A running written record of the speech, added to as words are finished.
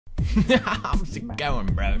How's it going,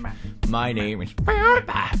 bro? My name is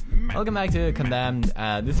Welcome back to Condemned.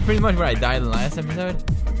 This is pretty much where I died in the last episode.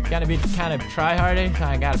 Gotta be kind of try-hardy, so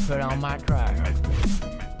I gotta put on my try-hard.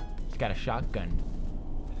 Just got a shotgun.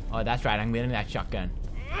 Oh, that's right, I'm getting that shotgun.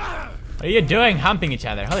 What are you doing, humping each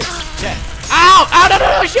other? Holy shit. Ow! Ow,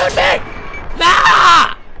 no, shoot me!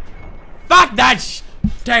 Nah! Fuck that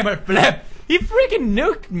table flip! He freaking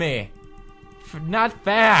nuked me! Not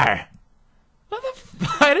fair! What the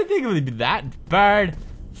f— I didn't think it would be that. Bird,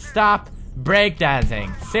 stop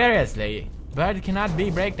breakdancing. Seriously, Bird cannot be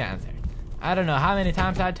breakdancer. I don't know how many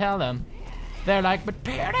times I tell them. They're like, but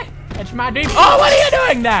Peter, it's my dream. Oh, what are you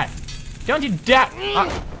doing there? Don't you dare!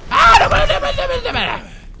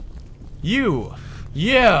 You!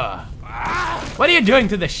 What are you doing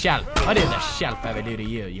to the shelf? What did the shelf ever do to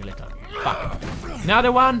you, you little fuck?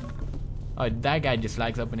 Another one? Oh, that guy just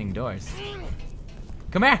likes opening doors.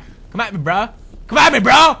 Come here! Come at me, bro! Come at me,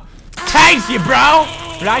 bro! Thanks you, bro!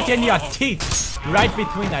 Right in your teeth! Right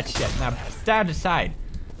between that shit. Now, stand aside.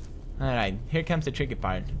 Alright, here comes the tricky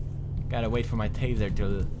part. Gotta wait for my taser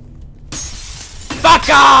to— Fuck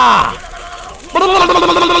off!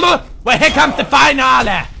 Well, here comes the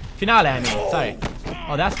finale! Finale, I mean. Sorry.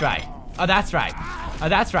 Oh, that's right. Oh, that's right. Oh,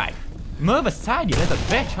 that's right. Move aside, you little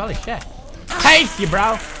bitch. Holy shit. Taste you,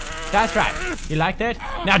 bro. That's right. You liked it?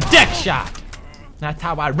 Now, dick shot. That's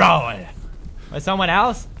how I roll. With someone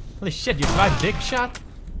else? Holy shit, you survived dick shot?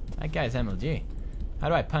 That guy's MLG. How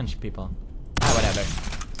do I punch people? Ah,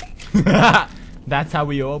 whatever. That's how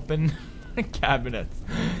we open cabinets.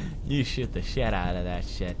 You shoot the shit out of that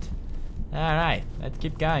shit. Alright, let's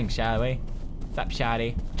keep going, shall we? What's up,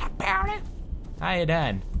 shawty? What's up, Barry? How you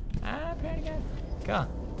doing? Ah, pretty good. Cool.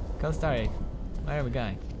 Cool story. Where are we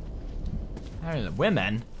going? I don't know.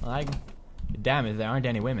 Women? Like, damn if there aren't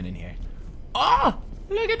any women in here. Oh!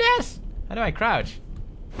 Look at this! How do I crouch?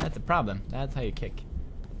 That's a problem. That's how you kick.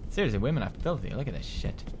 Seriously, women are filthy. Look at this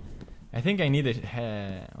shit. I think I need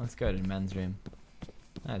to— let's go to the men's room.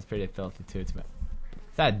 That's pretty filthy too. Is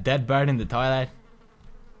that a dead bird in the toilet?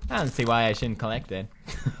 I don't see why I shouldn't collect it.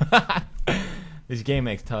 This game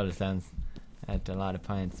makes total sense at a lot of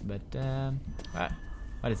points, but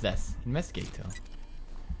what is this? Investigate tool.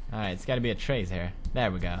 Alright, it's gotta be a trace here. There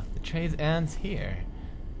we go. The trace ends here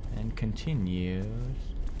and continues.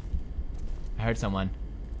 I heard someone.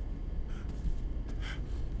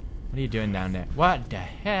 What are you doing down there? What the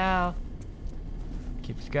hell?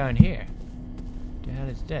 Keeps going here. What the hell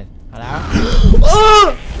is this? Hello?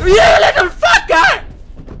 Oh! You little fucker!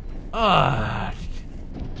 Oh,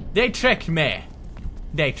 they tricked me.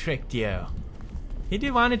 They tricked you. He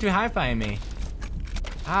did wanted to high-five me.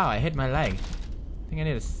 Ow, I hit my leg. I think I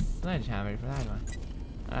need a sledgehammer for that one.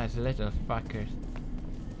 Ah, it's a little fucker.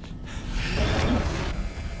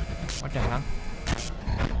 What the hell?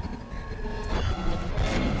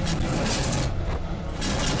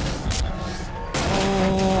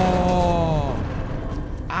 Oh,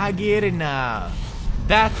 I get it now.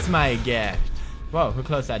 That's my gift. Whoa, who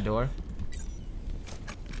closed that door?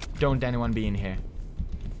 Don't anyone be in here.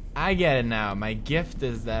 I get it now. My gift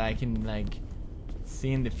is that I can, like,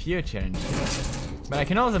 see in the future and shit. But I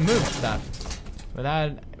can also move stuff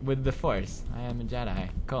with the Force. I am a Jedi.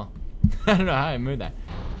 Cool. I don't know how I move that.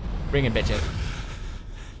 Bring it, bitches.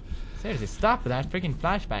 Seriously, stop with that freaking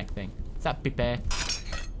flashback thing. What's up, Pipe?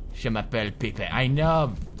 Je m'appelle Pipe. I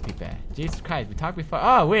know, Pipe. Jesus Christ, we talked before.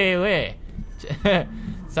 Oh, wait.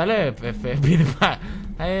 Salut, Pipe.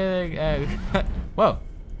 Whoa.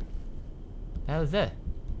 The hell is that?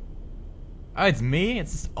 Oh, it's me?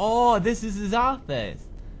 Oh, this is his office.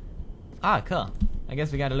 Ah, cool. I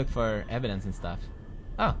guess we gotta look for evidence and stuff.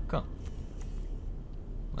 Oh, cool.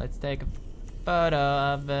 Let's take a photo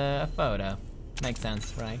of a photo. Makes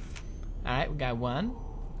sense, right? Alright, we got one.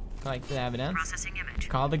 Collect the evidence. Processing image.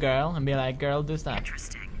 Call the girl and be like, girl, do stuff.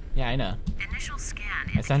 Interesting. Yeah, I know. Initial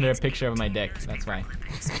scan. I sent her a picture of my dick, that's why.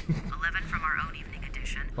 11 from our own evening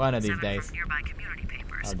edition. One of these 7 days. From nearby community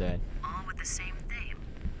papers. I'll do it. All with the same theme.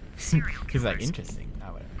 Serial He's like, killers. interesting.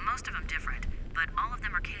 Oh, whatever. Most of them different, but all of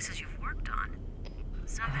them are cases you've worked on.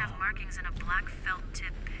 Some have markings in a black felt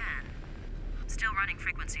tip pen. Still running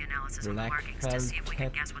frequency analysis on the Black markings to see if we can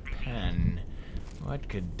guess what they mean. pen. What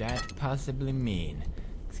could that possibly mean?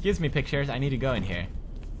 Excuse me, pictures. I need to go in here.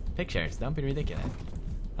 Pictures. Don't be ridiculous.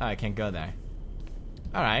 Oh, I can't go there.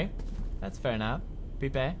 Alright. That's fair enough.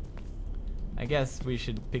 Pipe. I guess we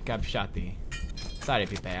should pick up Shotty. Sorry,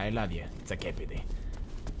 Pipe. I love you. It's okay, Pipe.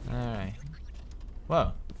 Alright.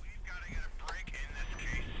 Whoa.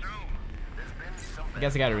 I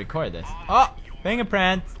guess I gotta record this. Oh!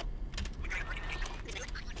 Fingerprints!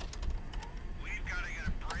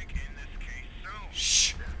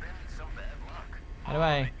 Shh! How do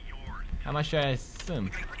I... How much should I assume?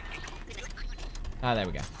 Ah, there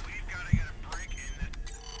we go.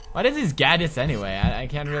 What is these gadgets anyway? I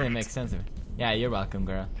can't really make sense of it. Yeah, you're welcome,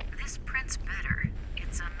 girl. This print's better.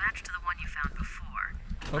 It's a match to the one you found before.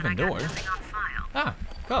 Open but I got doors? nothing on file. Ah,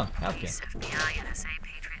 cool. Okay. Police, FBI, NSA,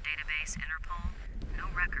 Patriot Database, Interpol. No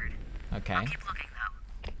record. Okay. I'll keep looking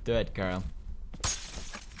though. Do it, girl.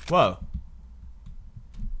 Whoa.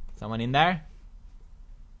 Someone in there?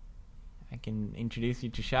 I can introduce you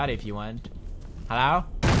to Shotty if you want. Hello?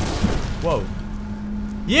 Whoa.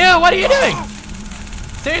 You, what are you doing?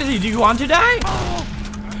 Seriously, do you want to die?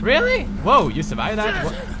 Really? Whoa, you survived that?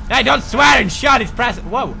 What? Hey, don't swear and shot his present.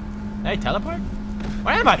 Whoa. Did I teleport?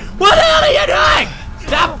 Where am I? What the hell are you doing?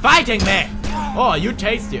 Stop fighting me. Oh, you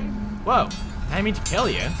taste you. Whoa. I didn't mean to kill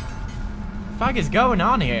you. What the fuck is going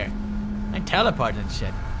on here? I teleported and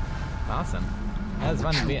shit. Awesome. That was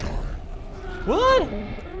fun to be in. What?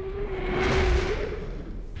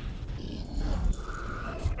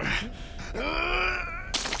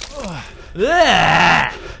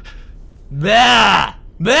 Blah! Blah!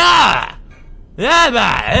 Blah!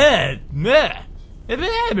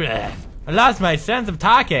 I lost my sense of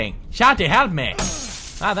talking. Shotty, help me.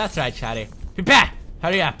 Ah, that's right, Shotty. Prepare!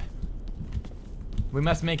 Hurry up. We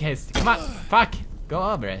must make haste. Come on. Fuck. Go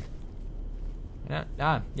over it.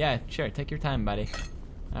 Yeah, sure. Take your time, buddy.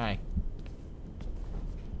 Alright.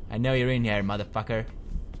 I know you're in here, motherfucker.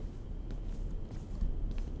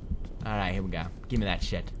 Alright, here we go. Give me that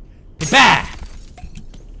shit. Prepare!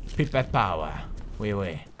 Prepare power.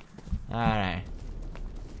 Oui. Alright.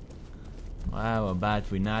 How about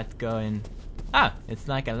we not go in... Ah! It's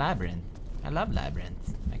like a labyrinth. I love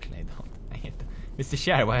labyrinths. Actually, I don't. I hate them. Mr.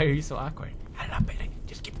 Share, why are you so awkward? I don't know, Billy.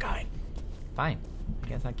 Just keep going. Fine. I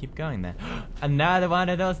guess I'll keep going then. Another one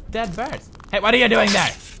of those dead birds. Hey, what are you doing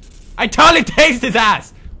there? I totally tased his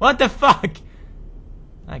ass! What the fuck?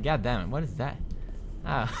 Ah, god damn it. What is that?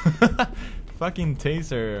 Ah. Fucking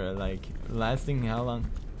taser, like, lasting how long?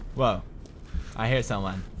 Whoa. I hear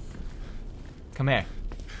someone. Come here.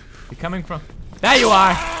 You're coming from... There you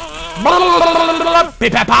are!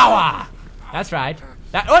 Pipe power! That's right.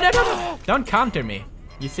 That... Oh, no. Don't counter me.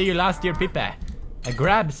 You see, you lost your pipe. I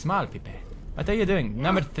grabbed small pipe. What are you doing?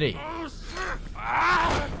 Number 3.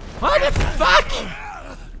 What the fuck?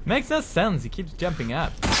 Makes no sense. He keeps jumping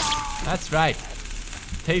up. That's right.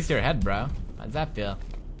 Taste your head, bro. How's that feel?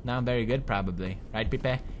 Now I'm very good, probably. Right,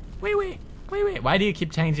 Pipe? Wee. Why do you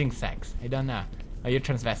keep changing sex? I don't know. Are you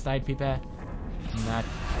transvestite, Pipe? Not.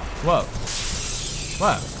 Whoa.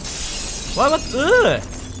 What? Ugh!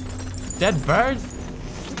 Dead birds?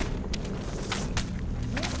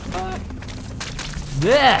 What?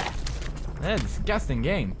 Blech! That's a disgusting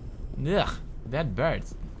game. Ugh. Dead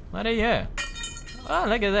birds. What are you? Oh,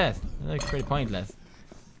 look at this. It looks pretty pointless.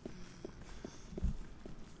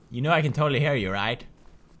 You know I can totally hear you, right?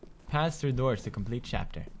 Pass through doors to complete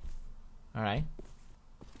chapter. Alright.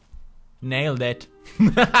 Nailed it.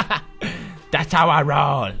 That's how I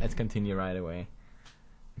roll. Let's continue right away.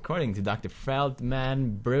 According to Dr.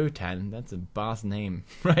 Feldman Brutan, that's a boss name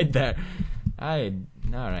right there. Alright.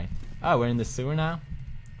 Oh, we're in the sewer now?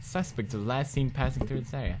 Suspect was last seen passing through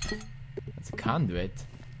this area. That's a conduit.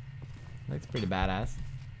 Looks pretty badass.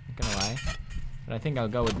 Not gonna lie. But I think I'll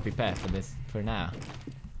go with Pipette for this for now.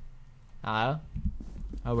 Hello?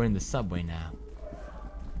 Oh, we're in the subway now.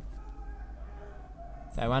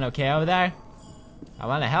 Is everyone okay over there? I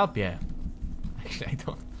wanna help you. Actually, I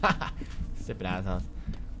don't. Stupid assholes.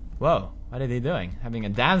 Whoa, what are they doing? Having a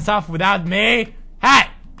dance off without me? Hey!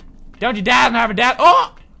 Don't you dare have a dance.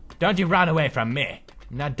 Oh! Don't you run away from me.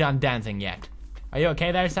 I'm not done dancing yet. Are you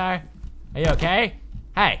okay there, sir? Are you okay?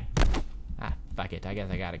 Hey! Ah, fuck it. I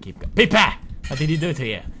guess I gotta keep going. Pipa! What did he do to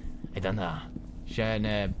you? I don't know. Je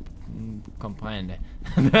ne comprendre.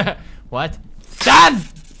 What? Stand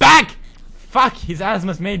back! Fuck! His ass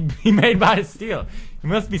must be made by steel. He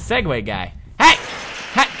must be Segway guy. Hey!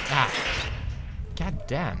 Hey! Ah. God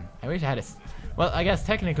damn. I wish I had a... Well, I guess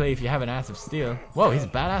technically if you have an ass of steel... Whoa, he's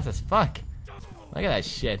badass as fuck. Look at that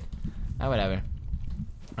shit. Ah, whatever.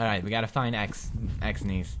 Alright, we gotta find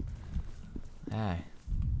X-knees. Ah.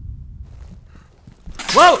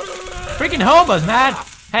 Whoa! Freaking hobos, man!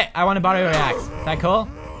 Hey, I wanna borrow your axe. Is that cool?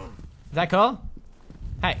 Is that cool?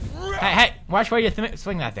 Hey. Hey, watch where you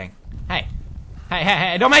swing that thing. Hey.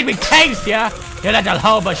 Hey, don't make me taste ya! You little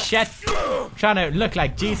hobo shit! Trying to look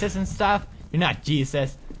like Jesus and stuff. You're not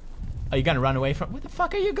Jesus. Are you gonna run away from... Where the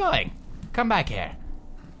fuck are you going? Come back here.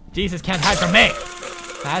 Jesus can't hide from me!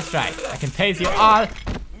 That's right. I can tase you all.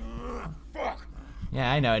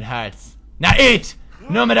 Yeah, I know it hurts. Now eat!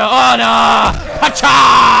 Numero uno!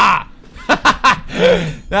 Hacha!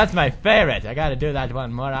 That's my favorite. I gotta do that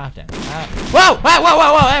one more often. Whoa! Whoa! Whoa!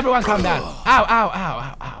 Whoa! Whoa! Everyone calm down. Ow! Ow! Ow!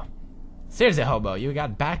 Ow! Ow! Seriously, hobo, you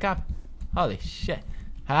got backup? Holy shit!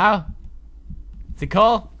 How? Is it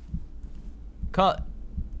Cole? Cole?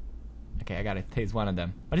 Okay, I gotta tase one of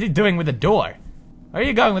them. What is he doing with the door? Where are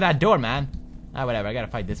you going with that door, man? Ah, whatever. I gotta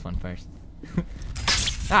fight this one first.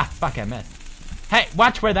 Ah, fuck! I missed. Hey,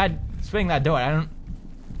 watch where that swing that door. I don't.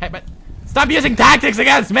 Hey, but stop using tactics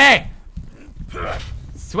against me!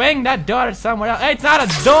 Swing that door somewhere else. Hey, it's not a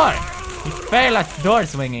door! You fail at door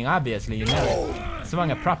swinging, obviously. You never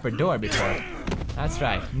swung a proper door before. That's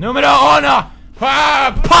right. Numero uno!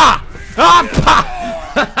 Pa! Pa! Ah, pa!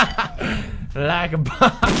 Like a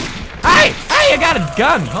bomb. Hey! Hey, you got a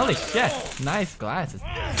gun! Holy shit. Nice glasses.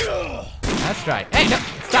 That's right. Hey, no!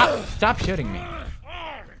 Stop! Stop shooting me.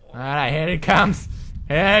 Alright, here it comes.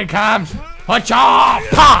 Here it comes. Watcha!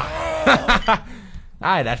 Pa!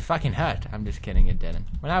 Aye, that fucking hurt. I'm just kidding, it didn't.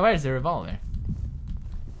 Well, now where's the revolver?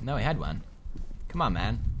 No, he had one. Come on,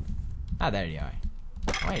 man. Ah, there you are.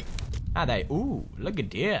 Wait. Ah, there. Ooh, look at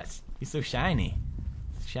this. He's so shiny.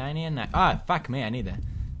 Shiny and nice. Oh, fuck me, I need that.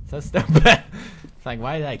 So stupid. It's like,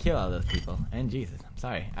 why did I kill all those people? And Jesus. I'm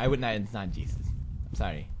sorry. I would not. It's not Jesus. I'm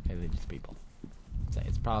sorry. Religious people.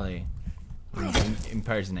 It's probably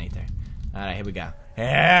impersonator. Alright, here we go.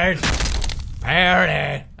 Here's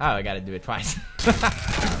party. Oh, I gotta do it twice.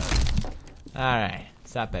 Alright,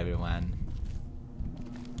 what's up, everyone?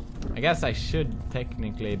 I guess I should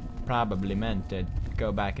technically probably meant to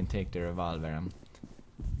go back and take the revolver.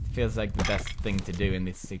 Feels like the best thing to do in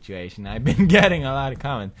this situation. I've been getting a lot of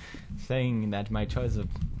comments saying that my choice of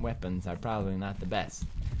weapons are probably not the best.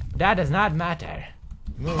 But that does not matter.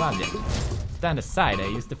 Move on, then. Stand aside. I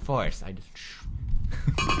use the force. I just.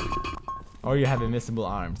 Or you have invisible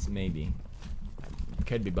arms, maybe. It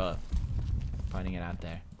could be both. Pointing it out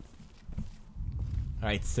there.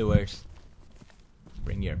 Alright, sewers.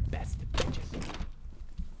 Bring your best bitches.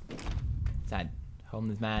 Is that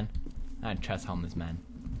homeless man? I don't trust homeless man.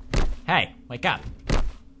 Hey, wake up!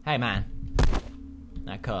 Hey, man.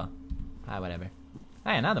 Not cool. Ah, whatever.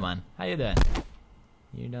 Hey, another one. How you doing?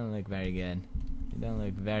 You don't look very good. You don't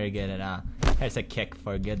look very good at all. Here's a kick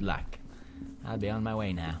for good luck. I'll be on my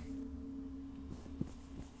way now.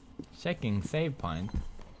 Checking save point.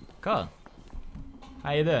 Cool.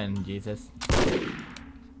 How you doing, Jesus?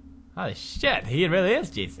 Holy shit, he really is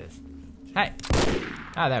Jesus. Hey.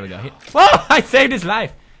 Oh, there we go. Whoa! I saved his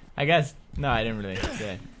life! I guess. No, I didn't really do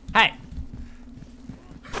it. Hey!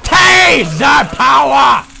 Taser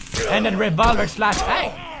power! And then revolver slash.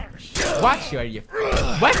 Hey! Watch your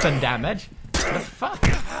weapon damage. What the fuck?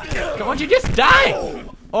 Won't you just die?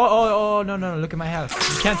 Oh, no, look at my health.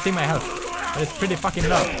 You can't see my health. But it's pretty fucking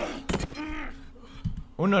low.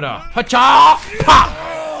 Oh no, no. Hacha!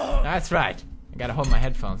 Pop! That's right. I gotta hold my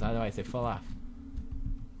headphones, otherwise they fall off.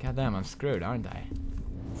 Goddamn, I'm screwed, aren't I?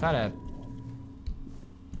 Is that a...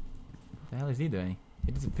 What the hell is he doing?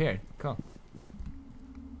 He disappeared. Cool.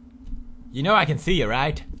 You know I can see you,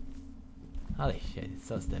 right? Holy shit, it's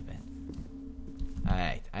so stupid.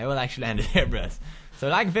 Alright, I will actually end it here, bros. So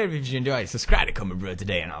like and favorite if you enjoyed, subscribe to Come Bro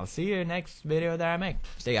today, and I'll see you next video that I make.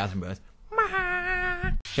 Stay awesome, bros.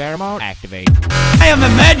 Share mode activate. I am a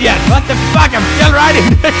med yet! What the fuck? I'm still riding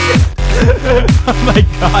this shit! Oh my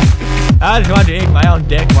god. I just want to eat my own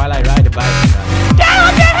dick while I ride a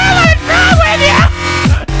bike.